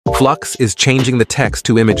Flux is changing the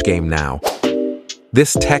text-to-image game now.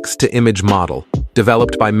 This text-to-image model,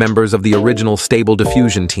 developed by members of the original Stable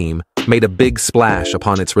Diffusion team, made a big splash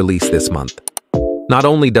upon its release this month. Not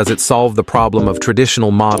only does it solve the problem of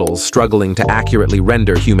traditional models struggling to accurately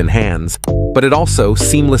render human hands, but it also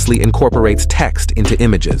seamlessly incorporates text into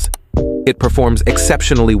images. It performs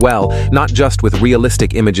exceptionally well, not just with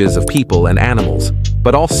realistic images of people and animals,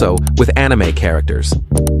 but also with anime characters.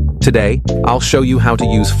 Today, I'll show you how to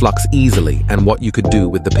use Flux easily and what you could do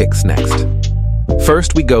with the pics next.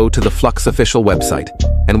 First, we go to the Flux official website,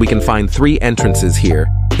 and we can find 3 entrances here.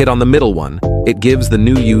 Hit on the middle one. It gives the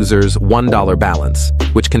new users $1 balance,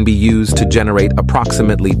 which can be used to generate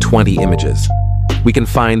approximately 20 images. We can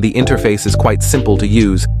find the interface is quite simple to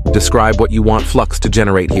use. Describe what you want Flux to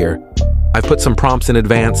generate here. I've put some prompts in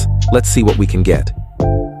advance. Let's see what we can get.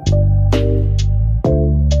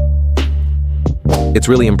 It's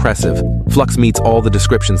really impressive. Flux meets all the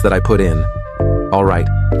descriptions that I put in. Alright,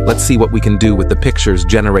 let's see what we can do with the pictures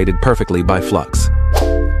generated perfectly by Flux.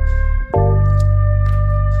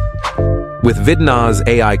 With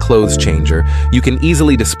VidnozAI Clothes Changer, you can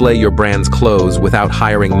easily display your brand's clothes without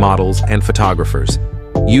hiring models and photographers.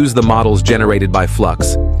 Use the models generated by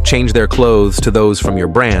Flux, change their clothes to those from your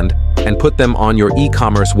brand, and put them on your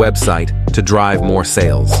e-commerce website to drive more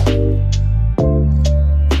sales.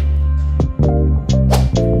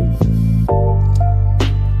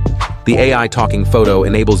 The AI talking photo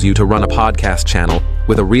enables you to run a podcast channel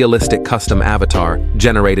with a realistic custom avatar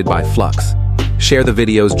generated by Flux. Share the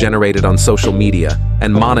videos generated on social media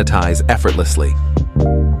and monetize effortlessly.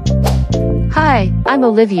 Hi, I'm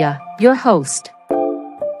Olivia, your host.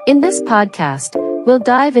 In this podcast, we'll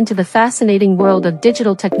dive into the fascinating world of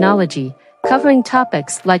digital technology, covering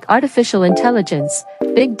topics like artificial intelligence,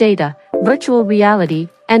 big data, virtual reality,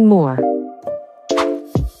 and more.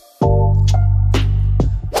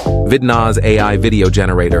 VidnozAI Video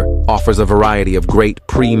Generator offers a variety of great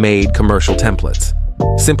pre-made commercial templates.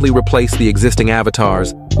 Simply replace the existing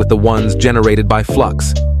avatars with the ones generated by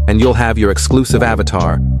Flux, and you'll have your exclusive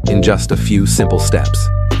avatar in just a few simple steps.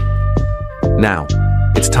 Now,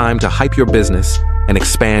 it's time to hype your business and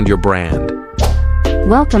expand your brand.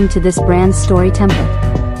 Welcome to this brand story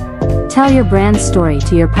template. Tell your brand story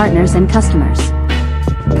to your partners and customers.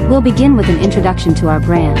 We'll begin with an introduction to our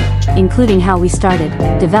brand, including how we started,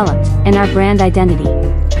 developed, and our brand identity.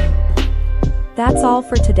 That's all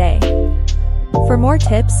for today. For more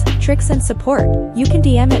tips, tricks, and support, you can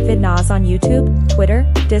DM at Vidnoz on YouTube, Twitter,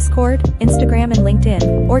 Discord, Instagram, and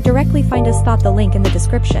LinkedIn, or directly find us. The link in the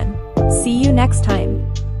description. See you next time.